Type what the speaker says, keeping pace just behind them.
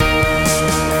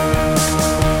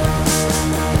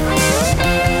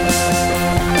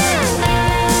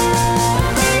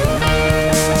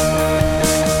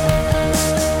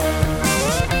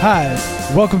Hi,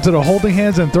 welcome to the Holding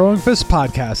Hands and Throwing Fists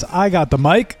podcast. I got the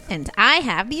mic. And I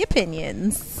have the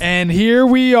opinions. And here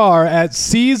we are at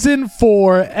season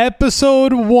 4,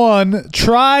 episode 1,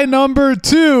 try number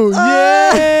 2.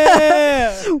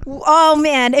 Yeah! Oh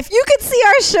man, if you could see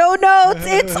our show notes,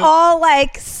 it's all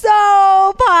like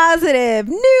so positive.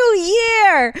 New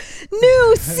year,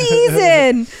 new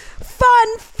season.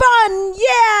 Fun,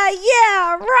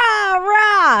 yeah,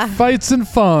 rah. Fights and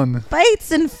fun.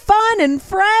 Fights and fun and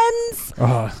friends.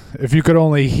 If you could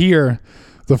only hear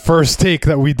the first take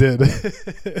that we did.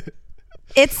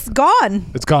 It's gone.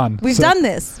 It's gone. We've done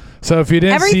this. So if you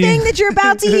didn't Everything see... that you're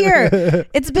about to hear,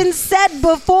 it's been said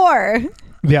before.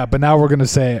 Yeah, but now we're going to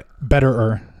say it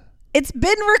better. It's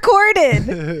been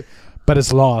recorded. But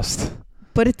it's lost.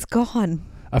 But it's gone.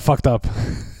 I fucked up.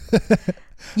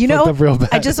 You know, up real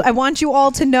bad. I want you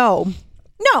all to know.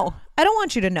 No, I don't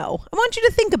want you to know. I want you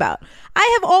to think about.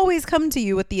 I have always come to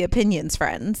you with the opinions,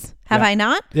 friends. Have I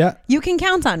not? Yeah. You can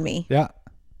count on me. Yeah.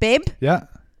 Babe? Yeah.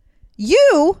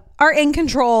 You are in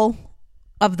control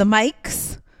of the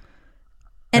mics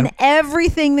and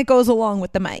everything that goes along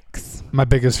with the mics. My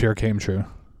biggest fear came true.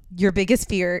 Your biggest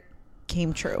fear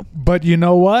came true. But you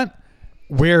know what?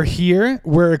 We're here.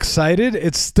 We're excited.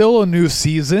 It's still a new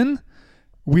season.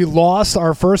 We lost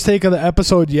our first take of the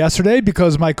episode yesterday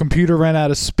because my computer ran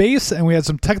out of space and we had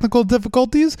some technical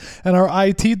difficulties, and our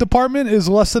IT department is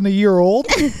less than a year old.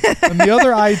 And the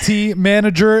other IT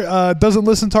manager doesn't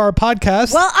listen to our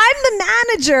podcast. Well, I'm the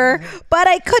manager, but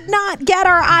I could not get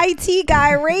our IT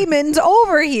guy Raymond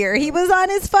over here. He was on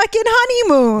his fucking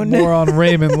honeymoon. More on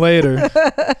Raymond later.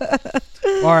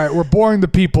 All right, we're boring the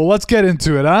people. Let's get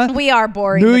into it, huh? We are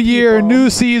boring. New the year, people. new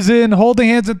season, holding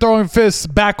hands and throwing fists.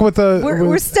 Back with a...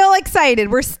 We're still excited.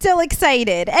 We're still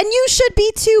excited. And you should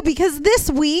be too, because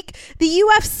this week, the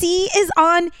UFC is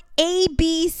on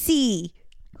ABC.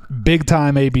 Big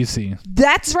time ABC.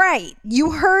 That's right. You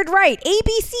heard right.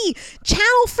 ABC,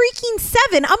 channel freaking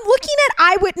 7. I'm looking at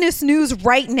Eyewitness News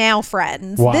right now,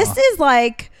 friends. Wow. This is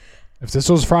like... If this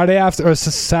was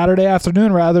Saturday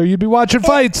afternoon, rather, you'd be watching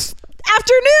fights.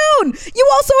 Afternoon. You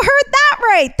also heard that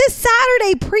right. This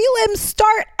Saturday, prelims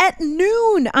start at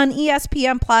noon on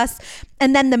ESPN Plus,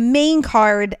 and then the main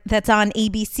card that's on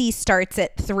ABC starts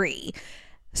at 3.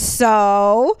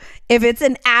 So if it's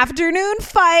an afternoon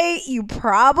fight, you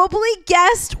probably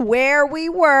guessed where we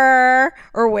were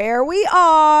or where we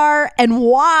are and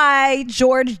why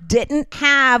George didn't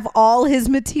have all his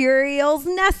materials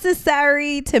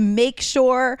necessary to make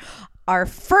sure our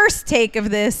first take of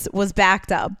this was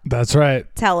backed up. That's right.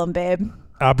 Tell him, babe.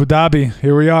 Abu Dhabi.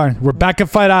 Here we are. We're back at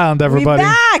Fight Island, everybody.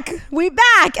 We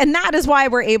back. And that is why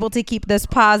we're able to keep this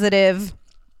positive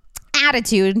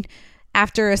attitude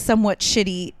after a somewhat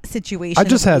shitty situation. I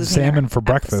just had salmon for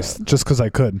breakfast just because I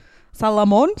could.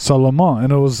 Salmon,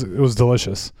 and it was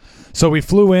delicious. So we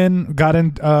flew in, got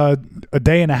in a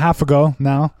day and a half ago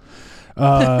now.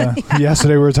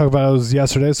 Yesterday we were talking about it was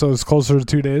yesterday, so it was closer to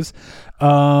 2 days.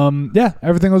 Yeah,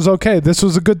 everything was okay. This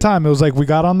was a good time. It was like we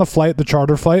got on the flight, the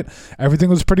charter flight.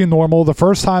 Everything was pretty normal. The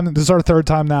first time, this is our third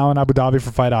time now in Abu Dhabi for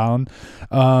Fight Island.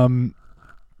 The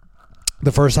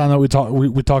first time that we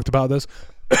talked about this,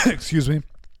 excuse me,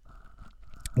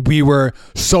 we were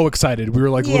so excited. We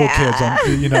were like little kids.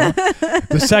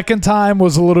 The second time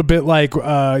was a little bit like, we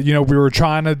were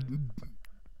trying to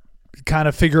kind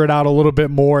of figure it out a little bit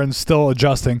more and still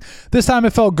adjusting. This time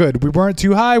it felt good. We weren't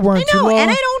too high, weren't too low. And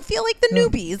I don't feel like the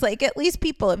newbies. Like, at least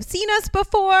people have seen us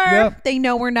before. Yep. They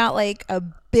know we're not like a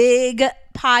big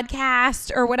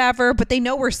podcast or whatever, but they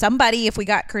know we're somebody if we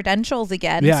got credentials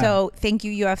again. Yeah. So thank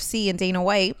you, UFC and Dana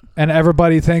White. And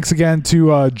everybody, thanks again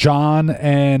to John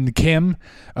and Kim.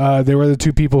 They were the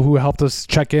two people who helped us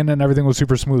check in, and everything was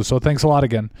super smooth. So thanks a lot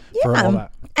again for all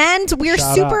that. And we're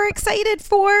super excited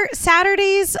for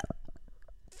Saturday's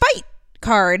fight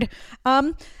card.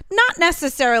 Not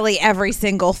necessarily every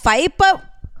single fight, but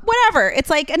whatever. It's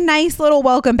like a nice little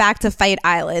welcome back to Fight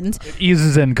Island. It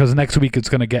eases in because next week it's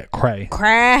going to get cray.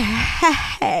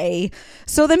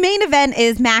 So the main event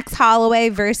is Max Holloway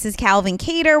versus Calvin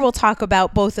Kattar. We'll talk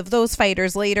about both of those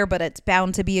fighters later, but it's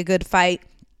bound to be a good fight.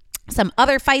 Some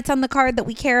other fights on the card that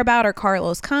we care about are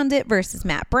Carlos Condit versus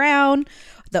Matt Brown,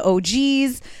 the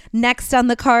OGs. Next on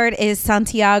the card is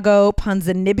Santiago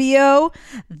Ponzinibbio.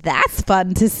 That's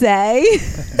fun to say.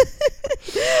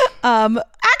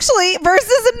 Actually,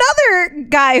 versus another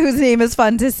guy whose name is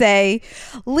fun to say,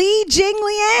 Li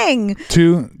Jingliang.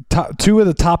 Two of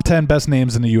the top 10 best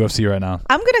names in the UFC right now.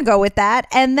 I'm going to go with that.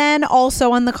 And then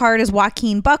also on the card is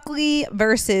Joaquin Buckley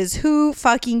versus who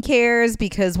fucking cares,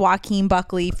 because Joaquin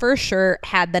Buckley for sure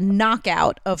had the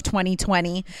knockout of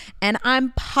 2020. And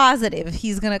I'm positive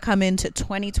he's going to come into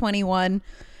 2021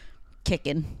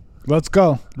 kicking. Let's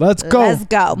go. Let's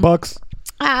go. Bucks.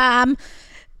 Do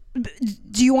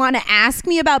you want to ask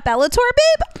me about Bellator,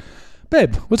 babe?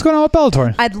 Babe, what's going on with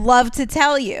Bellator? I'd love to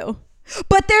tell you,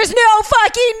 but there's no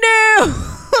fucking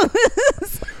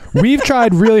news. We've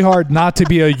tried really hard not to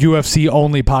be a UFC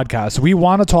only podcast. We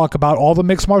want to talk about all the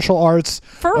mixed martial arts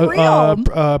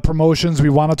promotions. We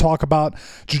want to talk about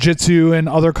jiu-jitsu and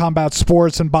other combat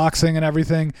sports and boxing and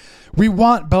everything. We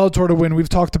want Bellator to win. We've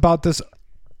talked about this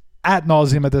ad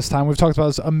nauseum at this time. We've talked about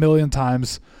this a million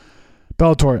times.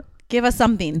 Bellator, give us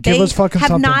something. Give us fucking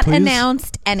something, have not please.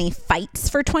 announced any fights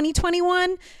for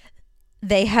 2021.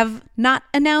 They have not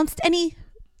announced any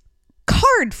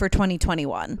card for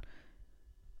 2021.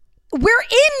 We're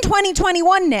in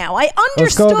 2021 now. I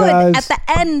understood at the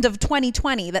end of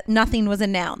 2020 that nothing was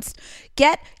announced.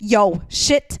 Get yo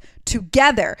shit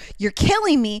together. You're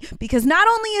killing me, because not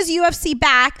only is UFC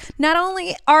back, not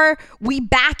only are we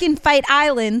back in Fight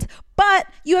Island, but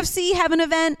UFC have an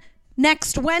event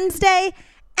next Wednesday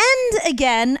and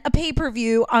again a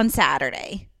pay-per-view on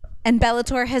Saturday. And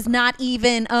Bellator has not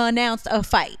even announced a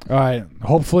fight. All right.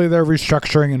 Hopefully they're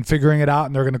restructuring and figuring it out,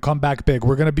 and they're going to come back big.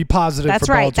 We're going to be positive. That's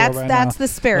for right. Bellator That's the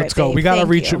spirit. Let's go. Babe. We got to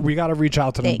reach. You. We got to reach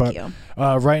out to them. Thank you.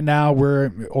 Right now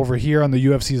we're over here on the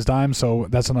UFC's dime. So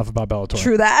that's enough about Bellator.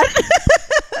 True that.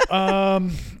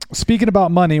 Speaking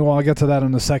about money, well, I'll get to that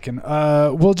in a second.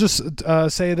 We'll just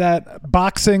say that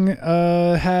boxing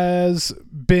has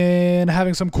been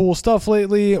having some cool stuff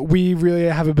lately. We really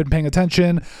haven't been paying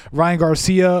attention. Ryan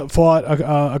Garcia fought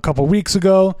a couple weeks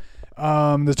ago.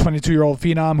 The 22-year-old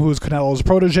phenom, who was Canelo's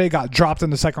protege, got dropped in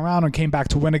the second round and came back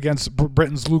to win against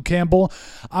Britain's Luke Campbell.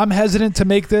 I'm hesitant to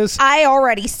make this. I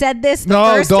already said this the no,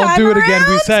 first don't time do it around,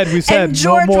 again. We said and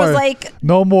George no more. was like,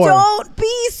 no more. Don't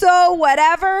be so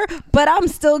whatever, but I'm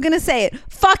still going to say it.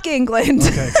 Fuck England.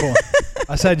 Okay, cool.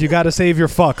 I said you got to save your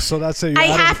fucks, so that's it. I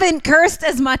haven't cursed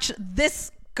as much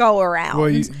this go around, well,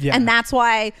 yeah. And that's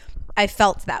why I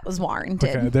felt that was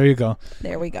warranted. Okay, there you go.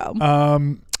 There we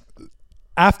go.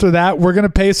 After that, we're going to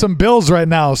pay some bills right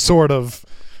now, sort of.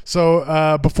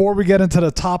 So before we get into the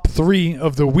top three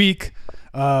of the week,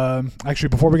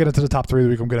 before we get into the top three of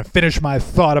the week, I'm going to finish my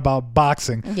thought about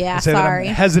boxing. Yeah, and say sorry. That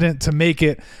I'm hesitant to make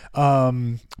it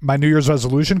my New Year's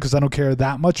resolution, because I don't care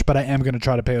that much, but I am going to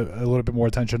try to pay a little bit more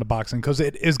attention to boxing, because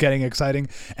it is getting exciting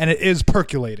and it is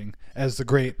percolating, as the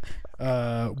great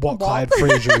Walt Clyde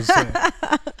Frazier would say.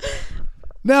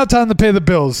 Now time to pay the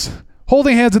bills.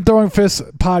 Holding Hands and Throwing Fists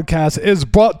podcast is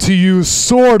brought to you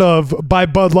sort of by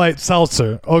Bud Light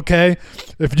Seltzer, okay?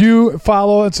 If you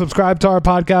follow and subscribe to our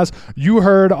podcast, you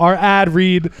heard our ad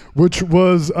read, which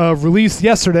was released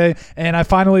yesterday, and I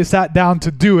finally sat down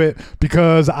to do it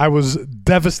because I was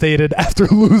devastated after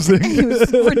losing. You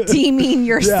was redeeming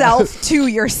yourself to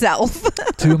yourself.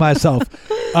 To myself.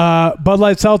 Bud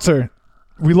Light Seltzer,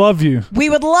 we love you. We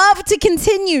would love to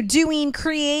continue doing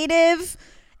creative,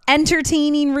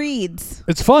 entertaining reads.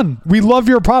 It's fun. We love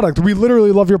your product. We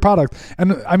literally love your product.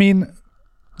 And I mean,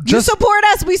 you support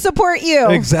us, we support you.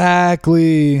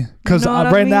 Exactly. Because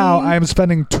right now I am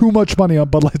spending too much money on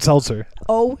Bud Light Seltzer.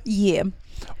 Oh yeah.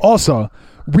 Also,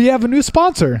 we have a new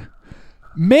sponsor,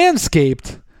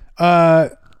 Manscaped.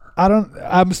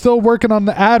 I'm still working on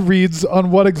the ad reads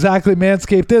on what exactly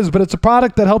Manscaped is, but it's a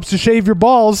product that helps you shave your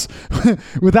balls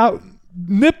without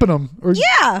nipping them or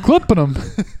clipping them.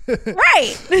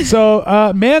 Right. So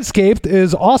Manscaped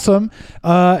is awesome,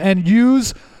 and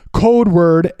use code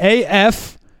word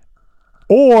AF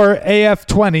or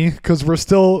AF20, because we're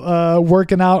still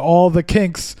working out all the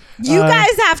kinks. You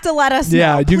guys have to let us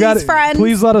know. You got friends.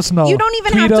 Please let us know. You don't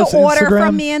even Tweet have us, to order Instagram.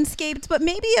 from Manscaped, but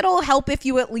maybe it'll help if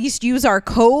you at least use our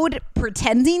code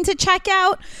pretending to check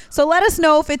out. So let us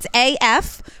know if it's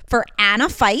AF for Anna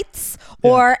Fights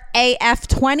or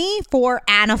AF20 for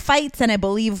Anna Fights, and I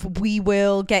believe we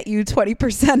will get you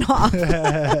 20% off.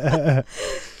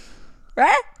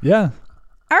 Right? Yeah.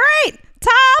 All right.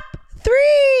 Top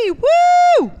 3.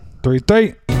 Woo!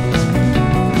 3.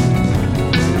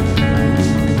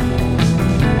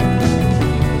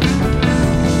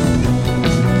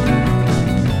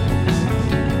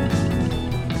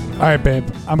 All right, babe.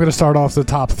 I'm going to start off the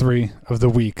top 3 of the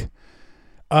week.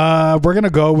 We're going to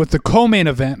go with the co-main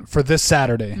event for this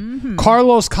Saturday. Mm-hmm.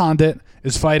 Carlos Condit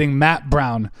is fighting Matt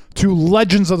Brown, two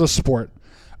legends of the sport.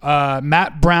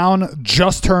 Matt Brown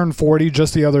just turned 40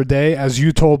 just the other day, as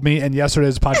you told me in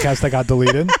yesterday's podcast that got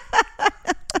deleted.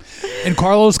 And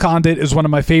Carlos Condit is one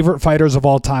of my favorite fighters of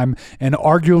all time, and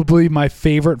arguably my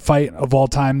favorite fight of all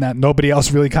time that nobody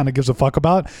else really kind of gives a fuck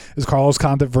about is Carlos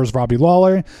Condit versus Robbie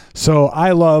Lawler. So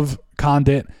I love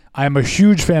Condit. I am a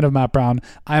huge fan of Matt Brown.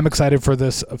 I am excited for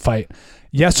this fight.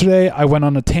 Yesterday, I went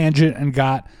on a tangent and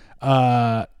got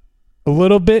a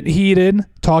little bit heated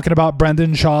talking about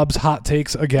Brendan Schaub's hot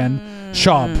takes again.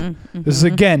 Schaub, this is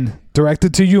again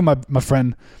directed to you, my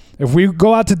friend. If we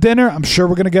go out to dinner, I'm sure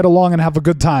we're going to get along and have a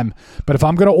good time. But if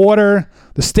I'm going to order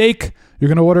the steak, you're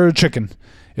going to order a chicken.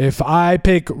 If I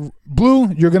pick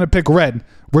blue, you're going to pick red.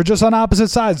 We're just on opposite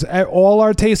sides. All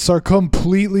our tastes are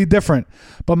completely different.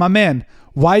 But my man,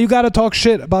 why you got to talk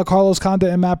shit about Carlos Condit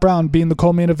and Matt Brown being the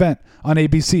co-main event on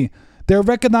ABC? They're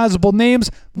recognizable names.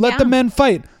 Let the men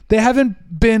fight. They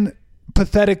haven't been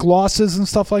pathetic losses and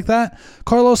stuff like that.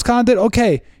 Carlos Condit,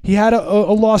 okay, he had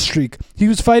a loss streak. He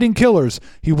was fighting killers.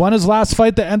 He won his last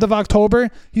fight the end of October.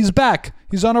 He's back.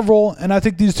 He's on a roll, and I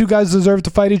think these two guys deserve to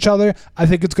fight each other. I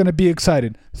think it's going to be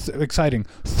exciting.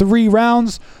 3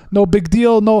 rounds, no big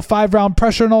deal, no 5-round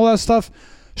pressure and all that stuff.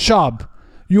 Schaub,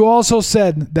 you also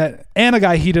said that Anna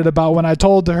got heated about when I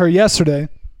told her yesterday.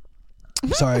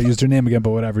 Sorry, I used your name again,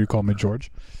 but whatever, you call me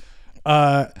George.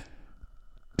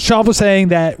 Schaub was saying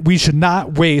that we should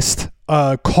not waste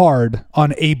a card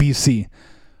on ABC.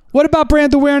 What about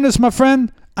brand awareness, my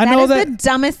friend? I know that is the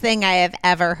dumbest thing I have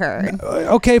ever heard.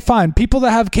 Okay, fine. People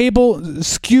that have cable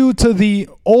skew to the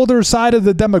older side of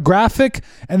the demographic,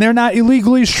 and they're not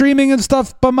illegally streaming and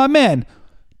stuff. But my man,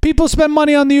 people spend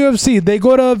money on the UFC. They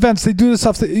go to events. They do this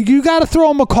stuff. You got to throw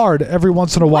them a card every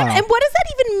once in a while. And what does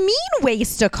that even mean,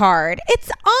 waste a card? It's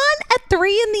on at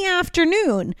 3 in the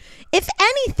afternoon. If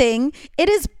anything, it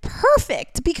is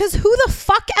perfect because who the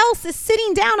fuck else is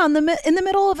sitting down in the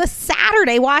middle of a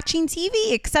Saturday watching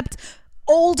TV except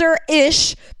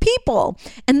older-ish people?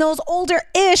 And those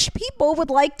older-ish people would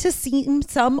like to see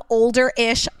some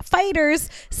older-ish fighters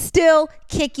still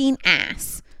kicking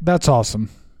ass. That's awesome.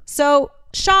 So,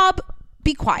 Schaub,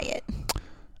 be quiet.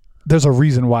 There's a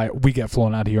reason why we get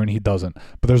flown out here and he doesn't.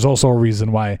 But there's also a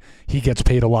reason why he gets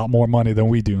paid a lot more money than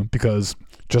we do, because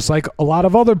just like a lot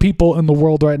of other people in the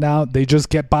world right now, they just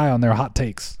get by on their hot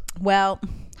takes. Well,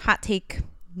 hot take,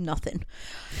 nothing.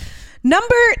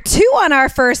 Number 2 on our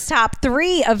first top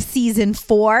 3 of season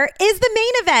 4 is the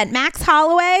main event. Max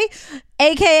Holloway,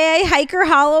 aka Hiker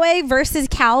Holloway, versus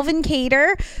Calvin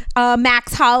Kattar.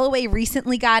 Max Holloway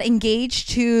recently got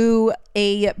engaged to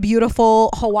a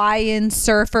beautiful Hawaiian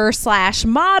surfer /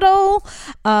 model.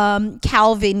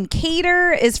 Calvin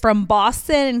Kattar is from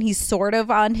Boston, and he's sort of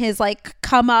on his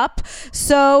come up.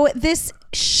 So this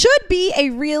should be a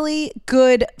really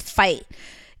good fight.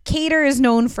 Kattar is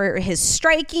known for his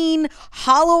striking.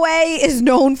 Holloway is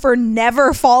known for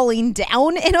never falling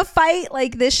down in a fight.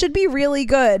 This should be really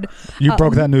good. You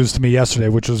broke that news to me yesterday,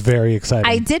 which was very exciting.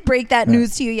 I did break that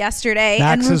news to you yesterday.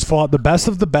 Max has fought the best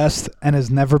of the best and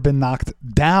has never been knocked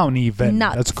down even.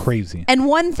 Nuts. That's crazy. And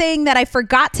one thing that I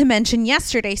forgot to mention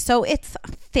yesterday, so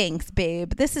thanks,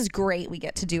 babe. This is great. We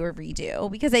get to do a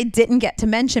redo because I didn't get to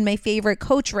mention my favorite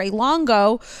coach, Ray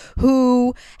Longo,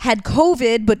 who had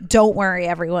COVID, but don't worry,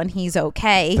 everyone. He's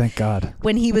okay. Thank God.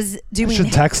 When he was doing, I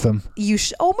should text him.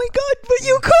 Oh my God! But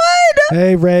you could.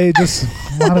 Hey Ray, just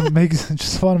want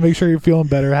to make sure you're feeling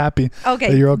better, happy. Okay,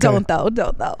 that you're okay. Don't though.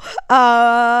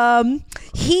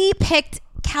 He picked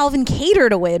Calvin Kattar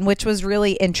to win, which was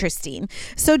really interesting.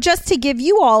 So just to give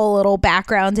you all a little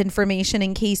background information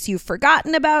in case you've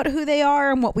forgotten about who they are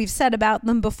and what we've said about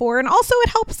them before, and also it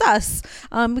helps us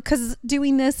because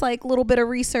doing this little bit of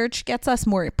research gets us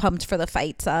more pumped for the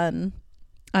fights on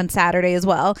Saturday as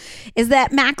well, is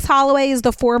that Max Holloway is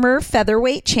the former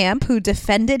featherweight champ who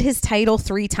defended his title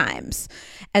 3 times.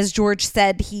 As George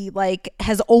said, he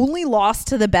has only lost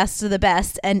to the best of the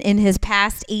best, and in his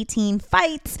past 18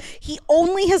 fights, he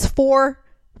only has 4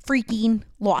 freaking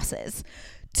losses.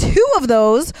 2 of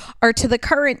those are to the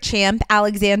current champ,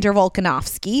 Alexander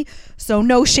Volkanovski, so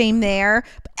no shame there.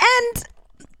 And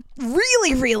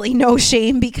really, really no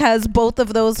shame because both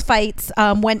of those fights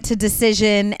went to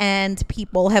decision, and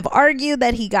people have argued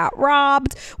that he got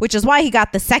robbed, which is why he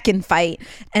got the second fight.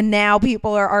 And now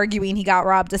people are arguing he got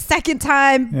robbed a second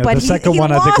time. Yeah, but the second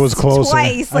one I think was closer.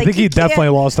 Twice. I think he definitely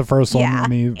lost the first one.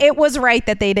 Yeah, it was right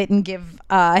that they didn't give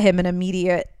him an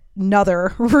immediate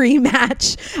another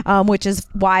rematch, which is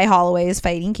why Holloway is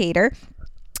fighting Kattar.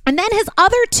 And then his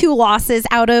other 2 losses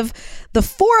out of the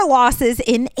 4 losses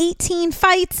in 18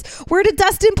 fights were to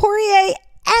Dustin Poirier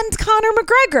and Conor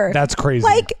McGregor. That's crazy.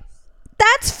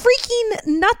 that's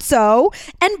freaking nutso.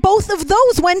 And both of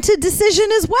those went to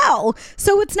decision as well.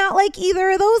 So it's not like either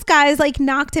of those guys like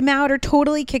knocked him out or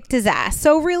totally kicked his ass.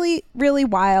 So really, really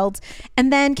wild.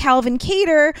 And then Calvin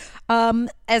Kattar,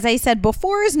 as I said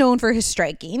before, is known for his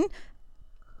striking.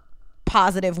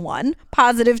 +1.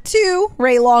 +2,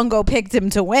 Ray Longo picked him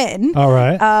to win. All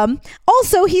right.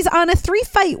 Also, he's on a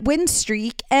 3-fight win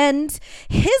streak, and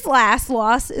his last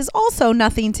loss is also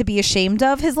nothing to be ashamed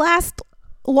of. His last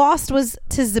loss was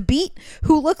to Zabit,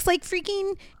 who looks like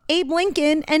freaking Abe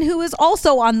Lincoln and who is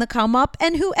also on the come up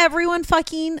and who everyone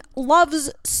fucking loves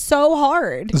so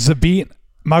hard. Zabit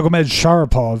Magomed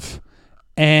Sharapov,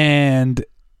 and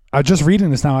I'm just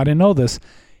reading this now. I didn't know this.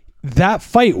 That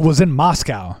fight was in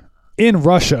Moscow. In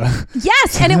Russia.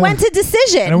 Yes, and it went to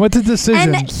decision.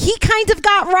 And he kind of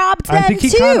got robbed then,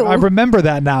 too. I remember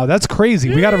that now. That's crazy.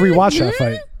 We got to rewatch that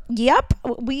fight. Yep,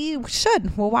 we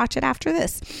should. We'll watch it after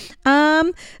this.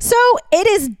 So it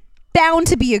is bound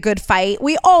to be a good fight.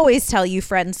 We always tell you,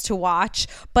 friends, to watch.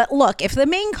 But look, if the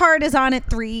main card is on at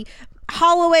 3,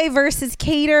 Holloway versus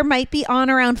Kattar might be on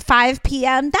around 5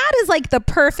 p.m. That is like the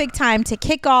perfect time to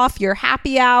kick off your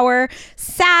happy hour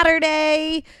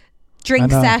Saturday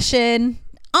drink session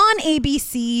on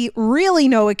ABC. Really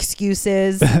no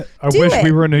excuses. I wish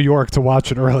we were in New York to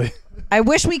watch it early. I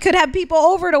wish we could have people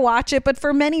over to watch it, but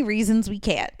for many reasons we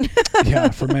can't. Yeah,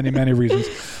 for many reasons.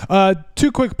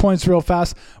 2 quick points real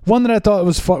fast. One that I thought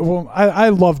was fun. Well, I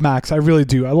love Max. I really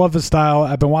do. I love his style.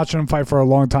 I've been watching him fight for a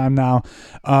long time now.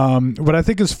 What I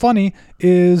think is funny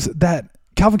is that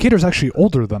Calvin Kattar is actually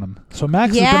older than him. So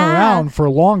Max has been around for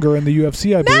longer in the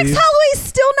UFC, I believe. Max Holloway's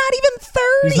still not even 30.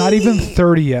 He's not even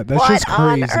 30 yet. That's just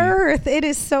crazy. What on earth? It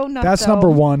is so nuts. That's number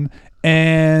 1.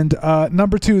 And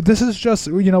number 2, this is just,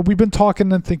 we've been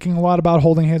talking and thinking a lot about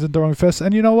holding hands and throwing fists.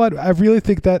 And you know what? I really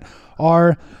think that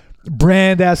our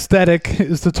brand aesthetic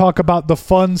is to talk about the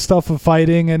fun stuff of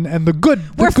fighting and the good.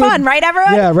 We're fun, right,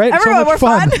 everyone? Yeah, right? Everyone, so we're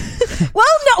fun. Well,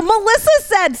 no, Melissa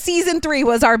said season 3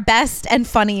 was our best and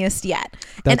funniest yet.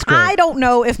 That's and great. I don't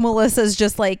know if Melissa's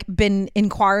just like been in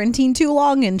quarantine too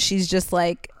long and she's just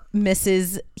like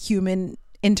misses human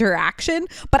interaction,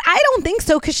 but I don't think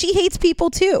so because she hates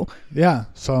people too. Yeah,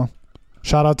 so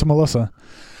shout out to Melissa.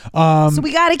 So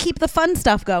we got to keep the fun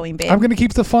stuff going, babe. I'm going to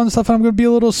keep the fun stuff and I'm going to be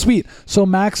a little sweet. So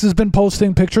Max has been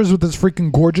posting pictures with his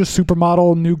freaking gorgeous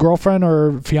supermodel new girlfriend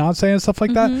or fiance and stuff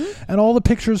like that. And all the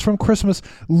pictures from Christmas,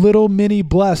 little mini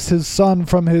Bless, his son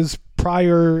from his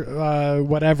prior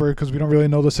whatever, because we don't really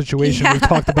know the situation. We've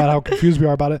talked about how confused we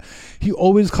are about it. He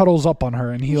always cuddles up on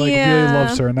her and he really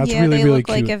loves her, and that's really they really look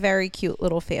cute. Like a very cute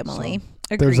little family.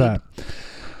 So, there's that.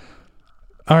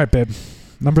 All right, babe.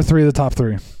 Number 3 of the top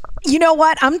 3. You know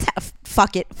what?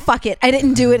 Fuck it. I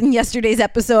didn't do it in yesterday's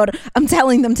episode. I'm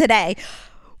telling them today.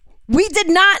 We did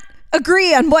not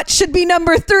agree on what should be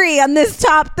number 3 on this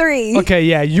top 3. Okay,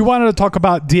 yeah. You wanted to talk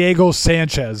about Diego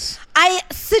Sanchez. I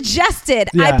suggested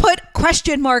I put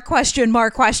question mark,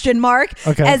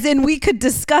 as in we could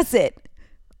discuss it.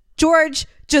 George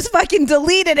just fucking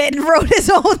deleted it and wrote his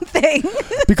own thing.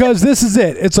 Because this is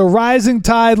it. It's a rising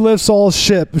tide lifts all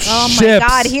ships. Oh my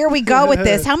God, here we go with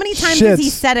this. How many times has he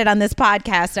said it on this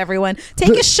podcast, everyone?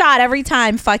 Take a shot every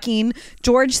time fucking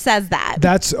George says that.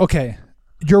 That's okay.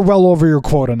 You're well over your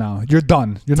quota now. You're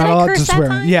done. You're not allowed to swear.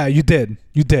 Time? Yeah, you did.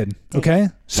 Okay?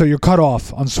 So you're cut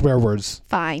off on swear words.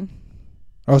 Fine.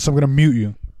 Or else I'm going to mute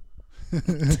you.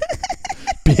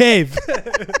 Behave.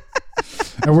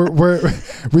 And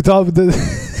we thought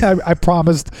I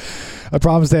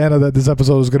promised Anna that this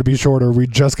episode was going to be shorter. We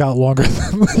just got longer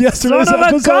than yesterday's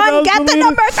episode. Get the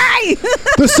number 3.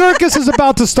 The circus is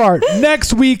about to start.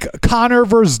 Next week, Conor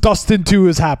versus Dustin 2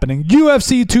 is happening.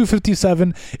 UFC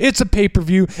 257. It's a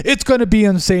pay-per-view. It's going to be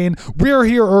insane. We're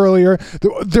here earlier.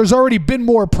 There's already been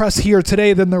more press here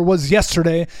today than there was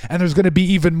yesterday, and there's going to be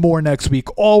even more next week,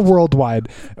 all worldwide.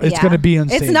 It's going to be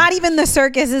insane. It's not even the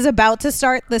circus is about to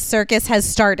start. The circus has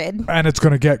started. And it's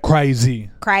going to get crazy.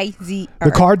 Crazy.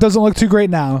 The card doesn't look too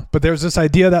great now, but there's this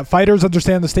idea that fighters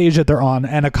understand the stage that they're on,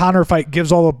 and a Conor fight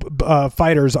gives all the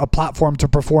fighters a platform to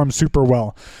perform super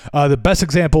well. The best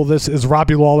example of this is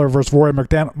Robbie Lawler versus Rory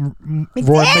McDonald.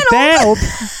 I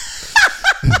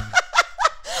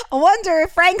wonder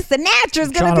if Frank Sinatra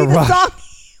is going to be the song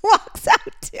he walks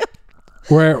out to.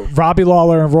 Where Robbie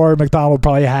Lawler and Rory McDonald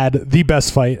probably had the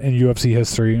best fight in UFC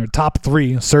history, top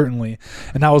 3 certainly,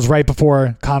 and that was right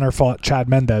before Conor fought Chad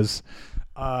Mendes.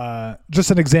 Just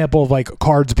an example of like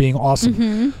cards being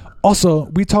awesome. Also,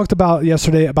 we talked about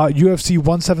yesterday about UFC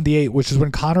 178, which is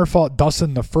when Conor fought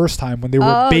Dustin the first time when they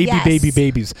were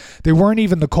babies. They weren't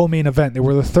even the co-main event. They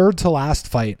were the third to last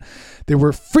fight. They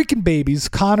were freaking babies.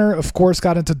 Conor, of course,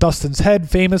 got into Dustin's head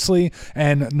famously,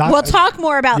 and we'll talk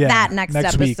more about that next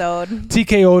episode. Week.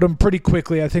 TKO'd him pretty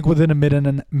quickly, I think within a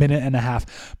minute and a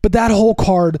half. But that whole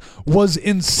card was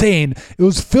insane. It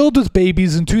was filled with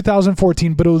babies in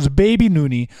 2014, but it was baby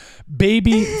Nooney,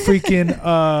 baby freaking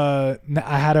I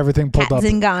had everything pulled up.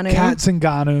 Kat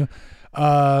Zingano,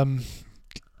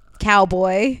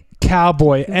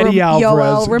 Cowboy, Eddie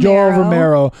Alvarez, Yoel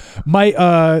Romero,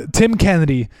 Tim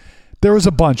Kennedy. There was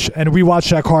a bunch, and we watched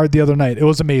that card the other night. It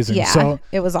was amazing. Yeah, so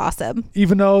it was awesome.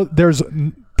 Even though there's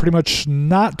pretty much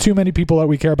not too many people that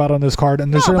we care about on this card,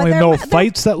 and there's certainly no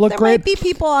fights that look great. There might be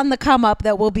people on the come up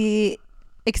that will be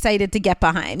excited to get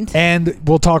behind. And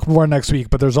we'll talk more next week,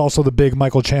 but there's also the big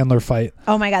Michael Chandler fight.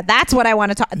 Oh my God, that's what I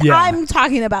want to talk. Yeah. I'm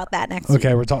talking about that next week.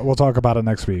 Okay, we'll talk about it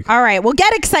next week. All right, well,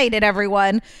 get excited,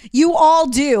 everyone. You all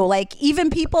do. Like, even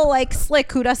people like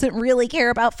Slick, who doesn't really care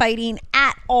about fighting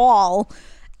at all,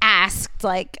 asked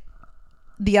like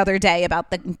the other day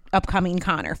about the upcoming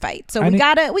Conor fight. So we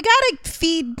gotta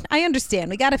feed. I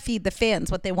understand. We gotta feed the fans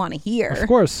what they want to hear. Of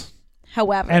course.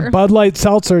 However, and Bud Light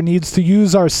Seltzer needs to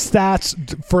use our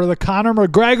stats for the Conor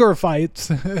McGregor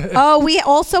fights. Oh, we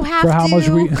also have for how to much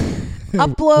we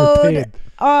upload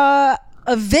a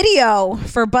video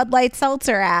for Bud Light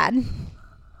Seltzer ad.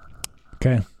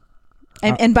 Okay.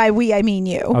 And by we, I mean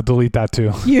you. I'll delete that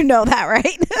too. You know that,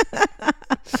 right?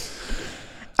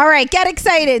 All right, get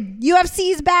excited.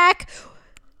 UFC's back.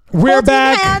 We're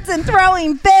back. Hands and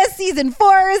throwing fists. Season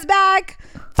 4 is back.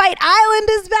 Fight Island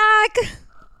is back.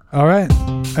 All right.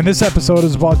 And this episode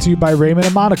is brought to you by Raymond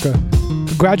and Monica.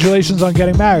 Congratulations on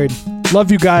getting married.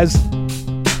 Love you guys.